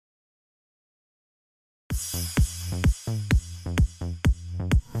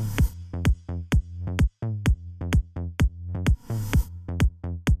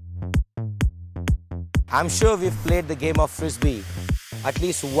I'm sure we've played the game of Frisbee at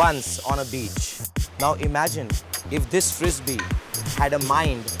least once on a beach. Now imagine if this Frisbee had a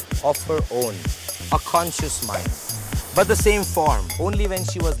mind of her own, a conscious mind. But the same form, only when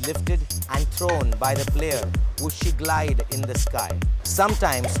she was lifted and thrown by the player would she glide in the sky.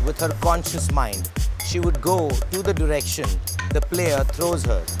 Sometimes with her conscious mind, she would go to the direction the player throws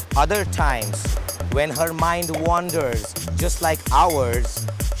her. Other times, when her mind wanders just like ours,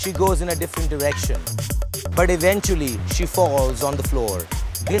 she goes in a different direction. But eventually, she falls on the floor.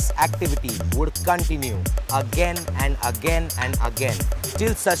 This activity would continue again and again and again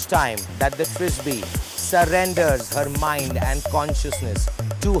till such time that the Frisbee surrenders her mind and consciousness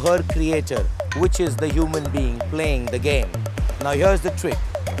to her creator, which is the human being playing the game. Now here's the trick.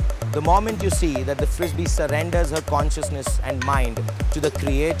 The moment you see that the Frisbee surrenders her consciousness and mind to the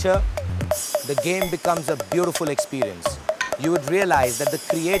creator, the game becomes a beautiful experience. You would realize that the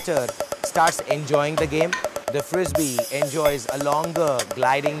creator starts enjoying the game. The Frisbee enjoys a longer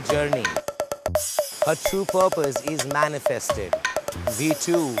gliding journey. Her true purpose is manifested. We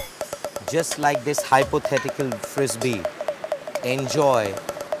too, just like this hypothetical Frisbee, enjoy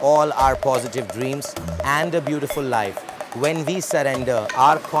all our positive dreams and a beautiful life when we surrender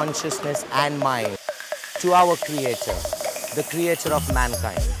our consciousness and mind to our Creator, the Creator of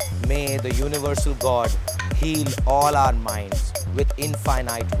mankind. May the universal God heal all our minds with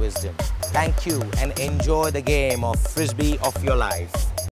infinite wisdom. Thank you and enjoy the game of Frisbee of your life.